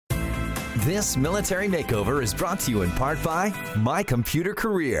This Military Makeover is brought to you in part by My Computer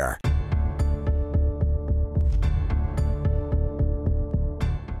Career.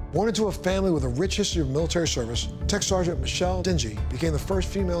 Born into a family with a rich history of military service, Tech Sergeant Michelle Dingee became the first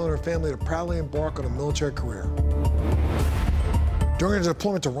female in her family to proudly embark on a military career. During her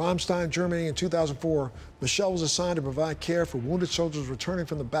deployment to Ramstein, Germany in 2004, Michelle was assigned to provide care for wounded soldiers returning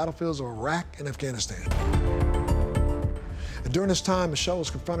from the battlefields of Iraq and Afghanistan. And during this time, Michelle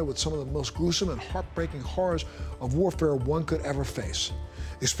was confronted with some of the most gruesome and heartbreaking horrors of warfare one could ever face,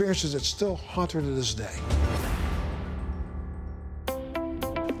 experiences that still haunt her to this day.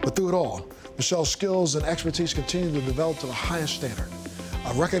 But through it all, Michelle's skills and expertise continued to develop to the highest standard.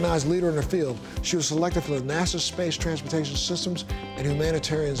 A recognized leader in her field, she was selected for the NASA Space Transportation Systems and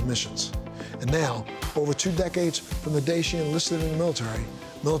Humanitarian missions. And now, over 2 decades from the day she enlisted in the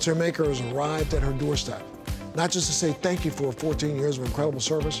Military Maker has arrived at her doorstep. Not just to say thank you for her 14 years of incredible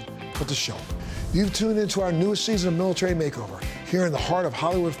service, but to show. You've tuned into our newest season of Military Makeover, here in the heart of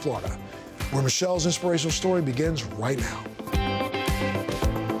Hollywood, Florida, where Michelle's inspirational story begins right now.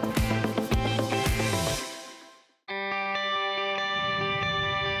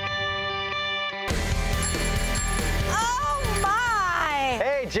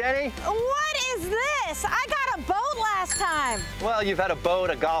 Jenny? What is this? I got a boat last time. Well, you've had a boat,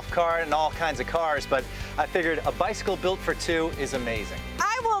 a golf cart, and all kinds of cars, but I figured a bicycle built for 2 is amazing.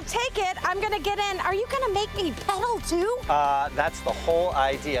 I will take it. I'm gonna get in. Are you gonna make me pedal too? That's the whole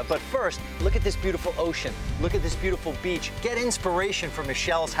idea. But first, look at this beautiful ocean. Look at this beautiful beach. Get inspiration from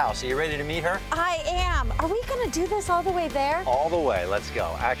Michelle's house. Are you ready to meet her? I am. Are we gonna do this all the way there? All the way. Let's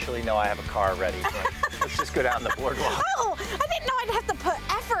go. Actually, no, I have a car ready. Let's just go down the boardwalk. Oh, I didn't know I'd have to put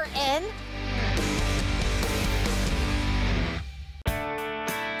effort in.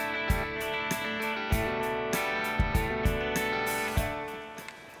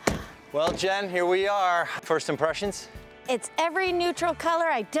 Well, Jen, here we are. First impressions? It's every neutral color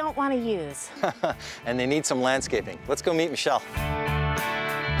I don't want to use. And they need some landscaping. Let's go meet Michelle.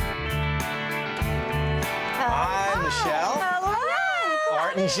 Hi, Michelle. Hello. Hi.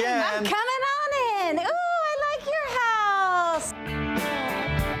 Art and Jen. I'm coming on in. Ooh, I like your house.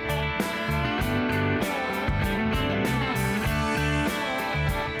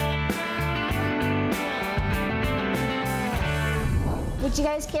 Would you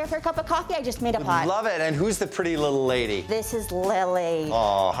guys care for a cup of coffee? I just made a pot. Love it. And who's the pretty little lady? This is Lily.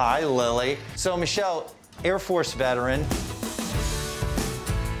 Oh, hi, Lily. So, Michelle, Air Force veteran.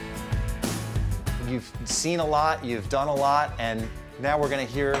 You've seen a lot, you've done a lot, and now we're going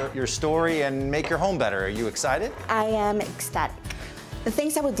to hear your story and make your home better. Are you excited? I am ecstatic. The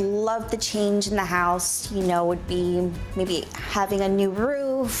things I would love to change in the house, would be maybe having a new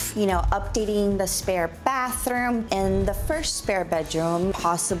roof, updating the spare bathroom and the first spare bedroom,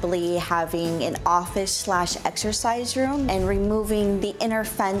 possibly having an office/exercise room, and removing the inner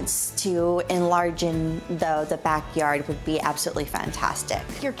fence to enlarging the backyard would be absolutely fantastic.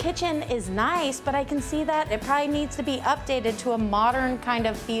 Your kitchen is nice, but I can see that it probably needs to be updated to a modern kind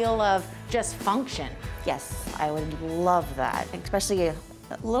of feel of just function. Yes, I would love that, especially a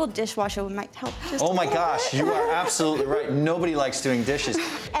little dishwasher might help. Oh my gosh, you are absolutely right. Nobody likes doing dishes.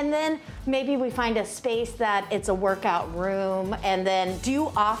 And then maybe we find a space that it's a workout room, and then do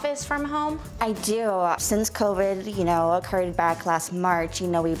you office from home? I do. Since COVID, occurred back last March,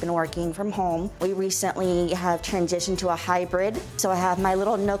 we've been working from home. We recently have transitioned to a hybrid, so I have my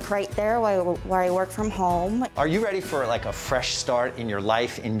little nook right there where I work from home. Are you ready for like a fresh start in your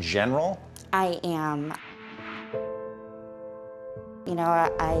life in general? I am.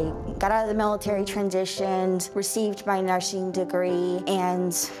 I got out of the military, transitioned, received my nursing degree,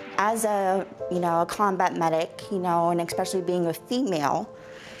 and as a combat medic, and especially being a female,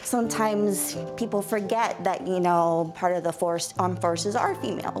 sometimes people forget that, part of the armed forces are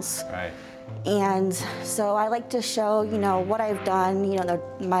females. Right. And so I like to show, what I've done,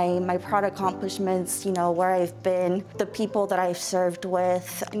 my proud accomplishments, where I've been, the people that I've served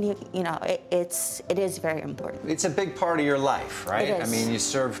with. And, it is very important. It's a big part of your life, right? It is. I mean, you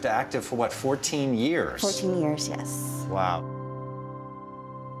served active for what, 14 years? 14 years, yes. Wow.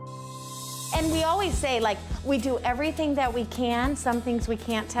 And we always say, like, we do everything that we can. Some things we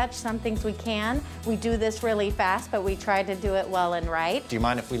can't touch, some things we can. We do this really fast, but we try to do it well and right. Do you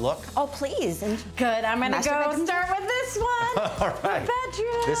mind if we look? Oh, please. Good, I'm gonna go start with this one. All right. The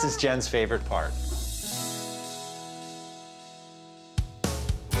bedroom. This is Jen's favorite part.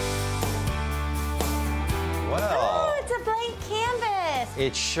 Oh, it's a blank canvas.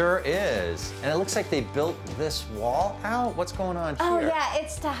 It sure is. And it looks like they built this wall out. What's going on here? Oh yeah,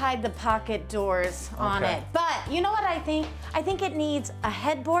 it's to hide the pocket doors on it. But you know what I think? I think it needs a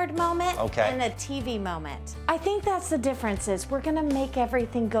headboard moment and a TV moment. I think that's the difference is we're gonna make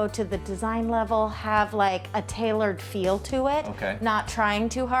everything go to the design level, have like a tailored feel to it. Not trying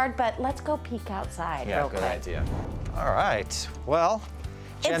too hard, but let's go peek outside real quick. Good idea. All right, well,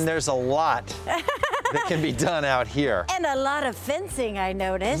 Jen, there's a lot that can be done out here. And a lot of fencing, I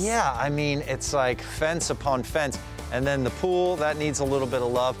noticed. Yeah, I mean, it's like fence upon fence. And then the pool, that needs a little bit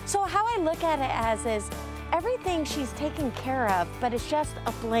of love. So how I look at it as is, everything she's taken care of, but it's just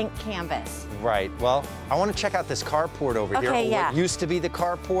a blank canvas. Right, well, I want to check out this carport over here. What used to be the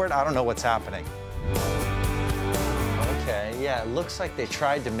carport, I don't know what's happening. Okay, yeah, it looks like they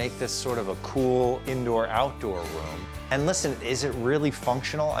tried to make this sort of a cool indoor-outdoor room. And listen, is it really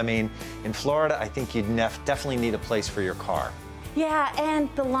functional? I mean, in Florida, I think you'd definitely need a place for your car. Yeah, and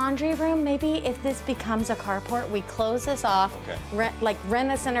the laundry room, maybe if this becomes a carport, we close this off. Like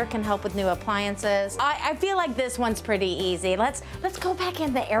Rent-A-Center can help with new appliances. I feel like this one's pretty easy. Let's go back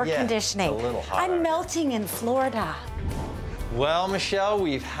in the air conditioning. It's a little hotter. I'm melting in Florida. Well, Michelle,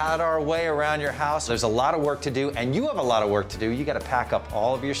 we've had our way around your house. There's a lot of work to do, and you have a lot of work to do. You got to pack up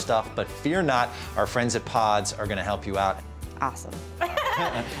all of your stuff, but fear not, our friends at Pods are going to help you out. Awesome.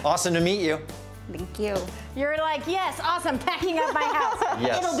 Awesome to meet you. Thank you. You're like, yes, awesome, packing up my house.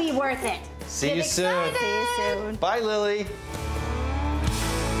 It'll be worth it. See you soon. See you soon. Bye, Lily.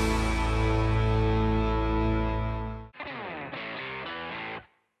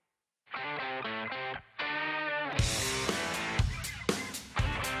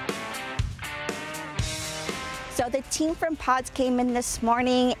 So the team from Pods came in this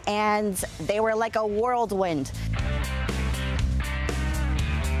morning and they were like a whirlwind.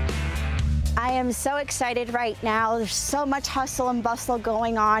 I am so excited right now. There's so much hustle and bustle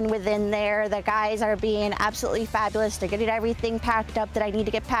going on within there. The guys are being absolutely fabulous. They're getting everything packed up that I need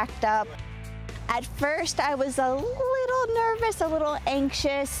to get packed up. At first, I was a little nervous, a little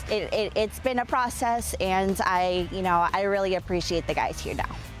anxious. It's been a process, and I really appreciate the guys here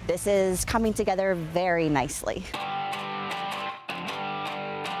now. This is coming together very nicely.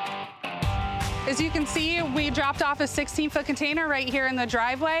 As you can see, we dropped off a 16-foot container right here in the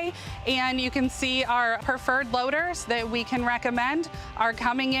driveway, and you can see our preferred loaders that we can recommend are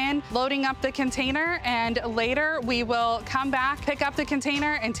coming in, loading up the container, and later we will come back, pick up the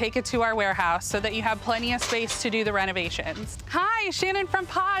container, and take it to our warehouse so that you have plenty of space to do the renovations. Hi, Shannon from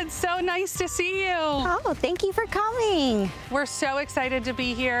Pods. So nice to see you. Oh, thank you for coming. We're so excited to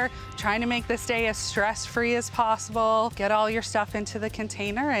be here, trying to make this day as stress-free as possible, get all your stuff into the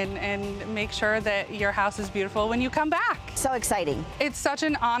container, and make sure that your house is beautiful when you come back. So exciting. It's such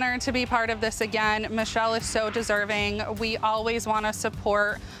an honor to be part of this again. Michelle is so deserving. We always want to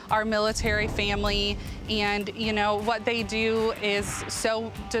support our military family, and you know what they do is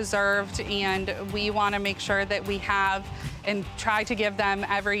so deserved, and we want to make sure that we have and try to give them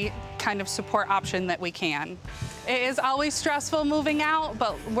every kind of support option that we can. It is always stressful moving out,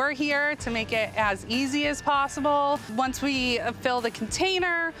 but we're here to make it as easy as possible. Once we fill the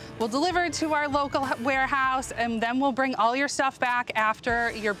container, we'll deliver it to our local warehouse, and then we'll bring all your stuff back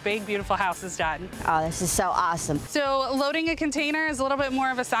after your big, beautiful house is done. Oh, this is so awesome. So loading a container is a little bit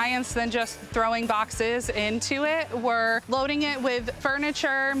more of a science than just throwing boxes into it. We're loading it with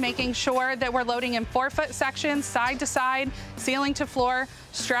furniture, making sure that we're loading in 4-foot sections, side to side, ceiling to floor,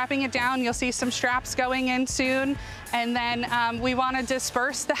 strapping it down. You'll see some straps going in soon. And then we want to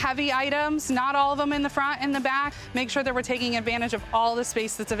disperse the heavy items, not all of them in the front and the back. Make sure that we're taking advantage of all the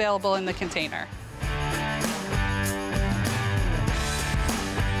space that's available in the container.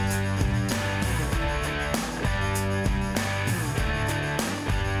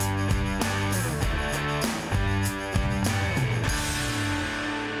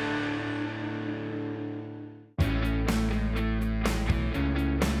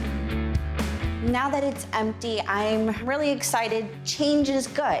 Now that it's empty, I'm really excited. Change is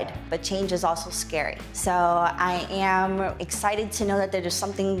good, but change is also scary. So I am excited to know that there's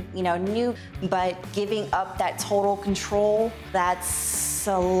something, new, but giving up that total control, that's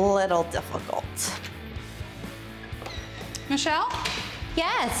a little difficult. Michelle?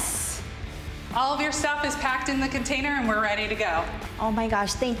 Yes. All of your stuff is packed in the container and we're ready to go. Oh my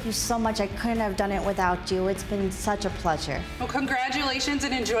gosh, thank you so much. I couldn't have done it without you. It's been such a pleasure. Well, congratulations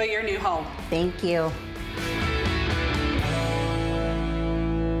and enjoy your new home. Thank you.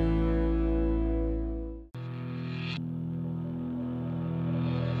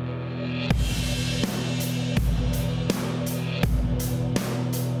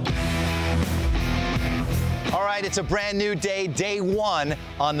 All right, right, it's a brand new day, day one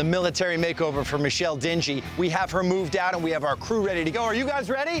on the military makeover for Michelle Dingee. We have her moved out and we have our crew ready to go. Are you guys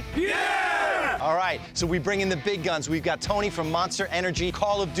ready? Yeah! All right, so we bring in the big guns. We've got Tony from Monster Energy,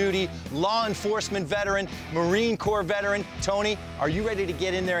 Call of Duty, law enforcement veteran, Marine Corps veteran. Tony, are you ready to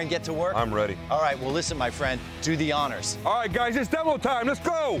get in there and get to work? I'm ready. All right, well, listen, my friend, do the honors. All right, guys, it's demo time. Let's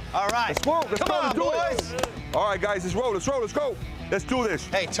go. All right. Let's go. Let's Come go. on, Let's do boys. it. All right, guys, let's roll. Let's roll. Let's go. Let's do this.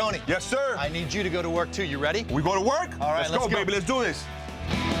 Hey, Tony. Yes, sir. I need you to go to work, too. You ready? We go to work? All right, let's go, baby. Let's do this.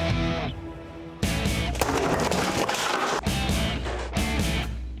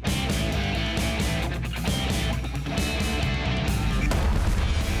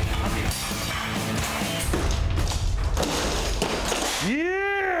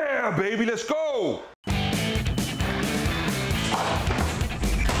 Yeah, baby, let's go.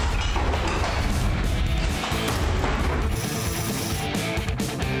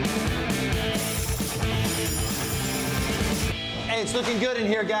 Hey, it's looking good in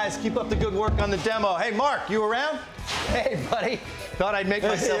here, guys. Keep up the good work on the demo. Hey, Mark, you around? Hey, buddy. Thought I'd make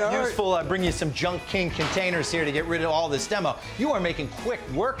myself useful. I'd bring you some Junk King containers here to get rid of all this demo. You are making quick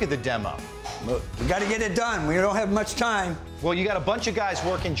work of the demo. Look, we got to get it done. We don't have much time. Well, you got a bunch of guys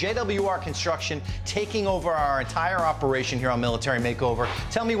working JWR Construction, taking over our entire operation here on Military Makeover.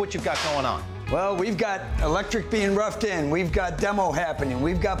 Tell me what you've got going on. Well, we've got electric being roughed in. We've got demo happening.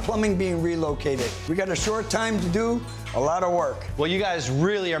 We've got plumbing being relocated. We got a short time to do a lot of work. Well, you guys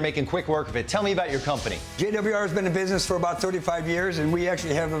really are making quick work of it. Tell me about your company. JWR has been in business for about 35 years, and we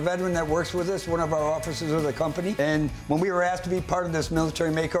actually have a veteran that works with us, one of our officers of the company. And when we were asked to be part of this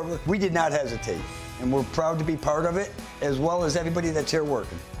military makeover, we did not hesitate. And we're proud to be part of it, as well as everybody that's here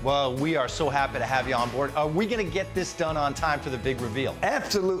working. Well, we are so happy to have you on board. Are we going to get this done on time for the big reveal?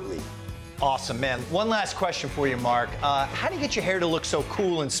 Absolutely. Awesome, man. One last question for you, Mark. How do you get your hair to look so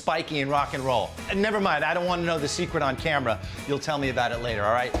cool and spiky and rock and roll? And never mind, I don't want to know the secret on camera. You'll tell me about it later,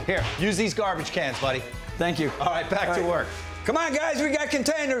 all right? Here, use these garbage cans, buddy. Thank you. All right, back to work. Come on, guys, we got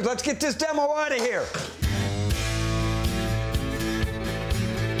containers. Let's get this demo out of here.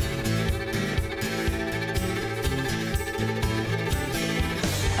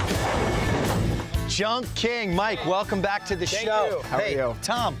 Junk King, Mike, welcome back to the show. You. How are you?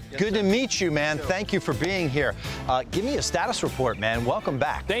 Tom, good to meet you, man. Thank you for being here. Give me a status report, man. Welcome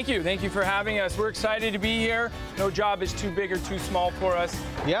back. Thank you. Thank you for having us. We're excited to be here. No job is too big or too small for us.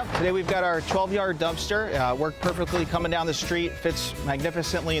 Yeah, today we've got our 12-yard dumpster. Worked perfectly coming down the street, fits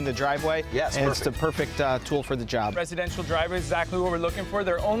magnificently in the driveway. Yes, and perfect. it's the perfect tool for the job. Residential driveway is exactly what we're looking for.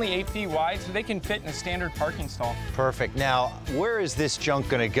 They're only 8 feet wide, so they can fit in a standard parking stall. Perfect. Now, where is this junk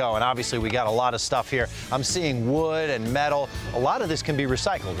going to go? And obviously, we got a lot of stuff here. I'm seeing wood and metal. A lot of this can be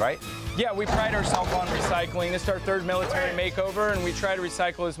recycled, right? Yeah, we pride ourselves on recycling. This is our third military makeover, and we try to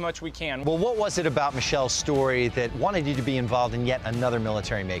recycle as much we can. Well, what was it about Michelle's story that wanted you to be involved in yet another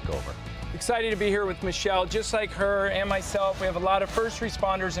military makeover? Excited to be here with Michelle. Just like her and myself, we have a lot of first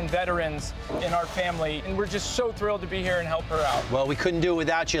responders and veterans in our family, and we're just so thrilled to be here and help her out. Well, we couldn't do it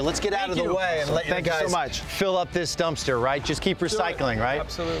without you. Let's get out of the way and let you guys so much. Fill up this dumpster, right? Just keep recycling, right?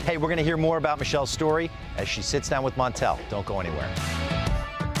 Absolutely. Hey, we're going to hear more about Michelle's story as she sits down with Montel. Don't go anywhere.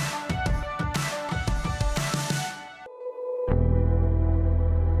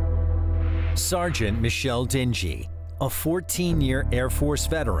 Sergeant Michelle Dingee, a 14-year Air Force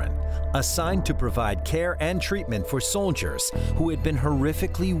veteran, assigned to provide care and treatment for soldiers who had been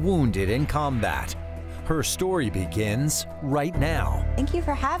horrifically wounded in combat. Her story begins right now. Thank you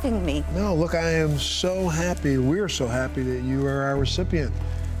for having me. No, look, I am so happy, we're so happy that you are our recipient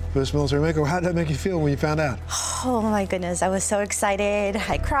for this military makeover. How did that make you feel when you found out? Oh my goodness, I was so excited.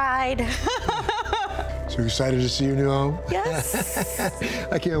 I cried. So you're excited to see your new home? Yes.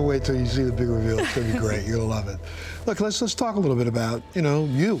 I can't wait till you see the big reveal. It's gonna be great. You're gonna love it. Look, let's talk a little bit about,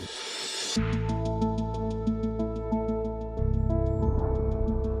 you.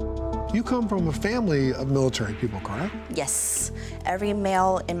 You come from a family of military people, correct? Yes. Every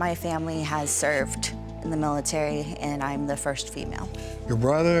male in my family has served in the military, and I'm the first female. Your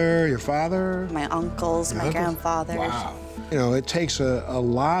brother, your father? My uncles, my grandfathers. Wow. It takes a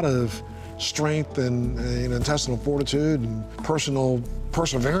lot of strength and intestinal fortitude and personal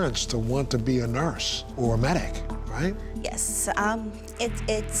perseverance to want to be a nurse or a medic, right? Yes,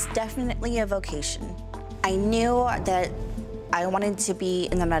 it's definitely a vocation. I knew that I wanted to be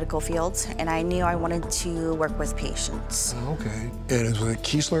in the medical field, and I knew I wanted to work with patients. Okay, and it was at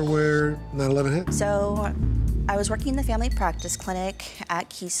Keesler where 9/11 hit? So I was working in the family practice clinic at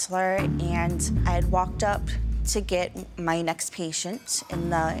Keesler, and I had walked up to get my next patient in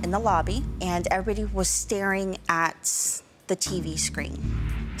the lobby, and everybody was staring at the TV screen.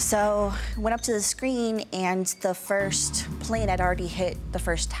 So went up to the screen, and the first plane had already hit the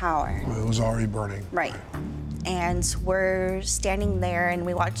first tower. It was already burning. Right. And we're standing there, and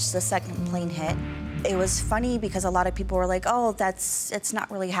we watched the second plane hit. It was funny because a lot of people were like, oh, it's not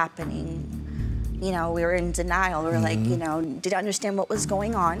really happening. You know, we were in denial. We were like, you know, didn't understand what was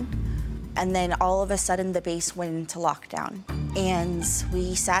going on. And then all of a sudden, the base went into lockdown. And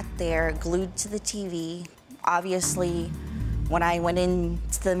we sat there glued to the TV. Obviously, when I went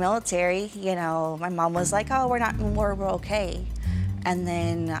into the military, you know, my mom was like, oh, we're not in war, we're okay. And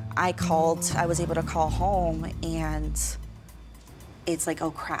then I was able to call home, and it's like,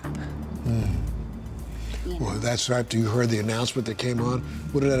 oh, crap. You know? Well, that's after you heard the announcement that came on.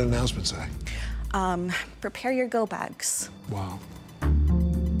 What did that announcement say? Prepare your go bags. Wow.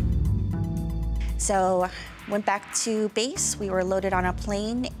 So went back to base. We were loaded on a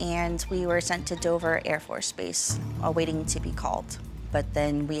plane, and we were sent to Dover Air Force Base, awaiting to be called. But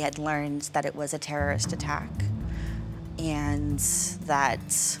then we had learned that it was a terrorist attack, and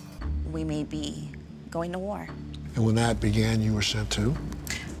that we may be going to war. And when that began, you were sent to?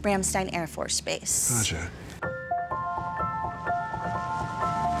 Ramstein Air Force Base. Gotcha.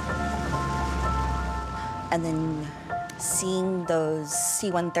 And then seeing those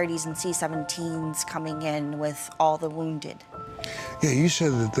C-130s and C-17s coming in with all the wounded. Yeah, you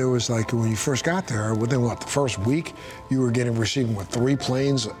said that there was, like, when you first got there, within, what, the first week, you were receiving, what, 3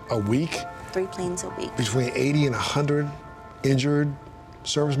 planes a week? 3 planes a week. Between 80 and 100 injured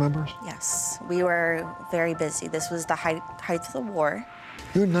service members? Yes, we were very busy. This was the height of the war.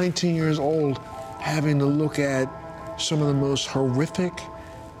 You're 19 years old, having to look at some of the most horrific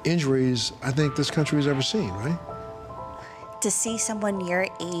injuries I think this country has ever seen, right? To see someone your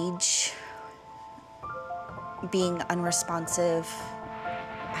age being unresponsive,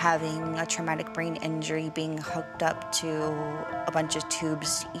 having a traumatic brain injury, being hooked up to a bunch of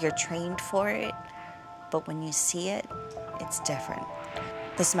tubes, you're trained for it, but when you see it, it's different.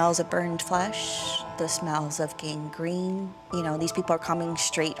 The smells of burned flesh, the smells of gangrene. You know, these people are coming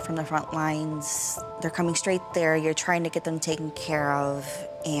straight from the front lines. They're coming straight there. You're trying to get them taken care of,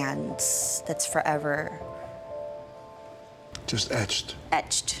 and that's forever just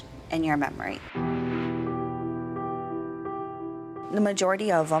etched in your memory. The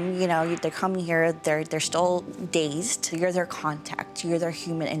majority of them, you know, they come here, they're still dazed. You're their contact, you're their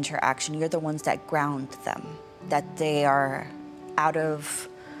human interaction, you're the ones that ground them, that they are out of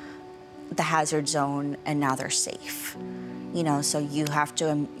the hazard zone and now they're safe. You know, so you have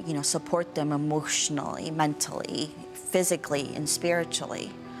to, you know, support them emotionally, mentally, physically, and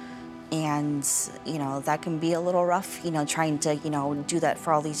spiritually. And, you know, that can be a little rough, you know, trying to, you know, do that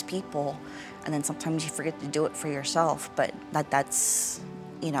for all these people. And then sometimes you forget to do it for yourself, but that's,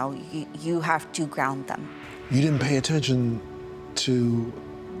 you know, you have to ground them. You didn't pay attention to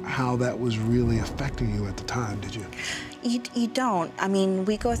how that was really affecting you at the time, did you? You don't. I mean,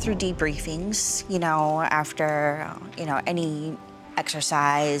 we go through debriefings, you know, after, you know, any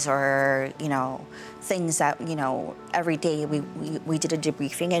exercise or, you know, things that, you know, every day we did a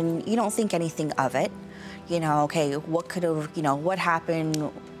debriefing, and you don't think anything of it. You know, okay, what could have, you know, what happened?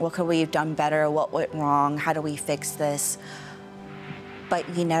 What could we have done better? What went wrong? How do we fix this? But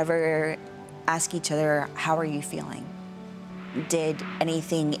you never ask each other, how are you feeling? Did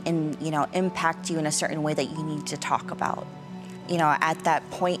anything, you know, impact you in a certain way that you need to talk about? You know, at that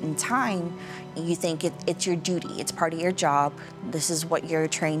point in time, you think it's your duty. It's part of your job. This is what you're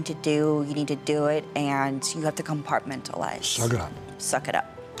trained to do. You need to do it, and you have to compartmentalize. Suck it up. Suck it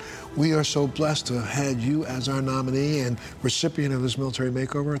up. We are so blessed to have had you as our nominee and recipient of this military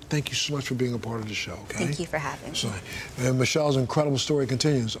makeover. Thank you so much for being a part of the show, okay? Thank you for having me. And Michelle's incredible story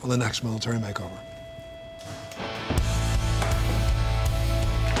continues on the next Military Makeover.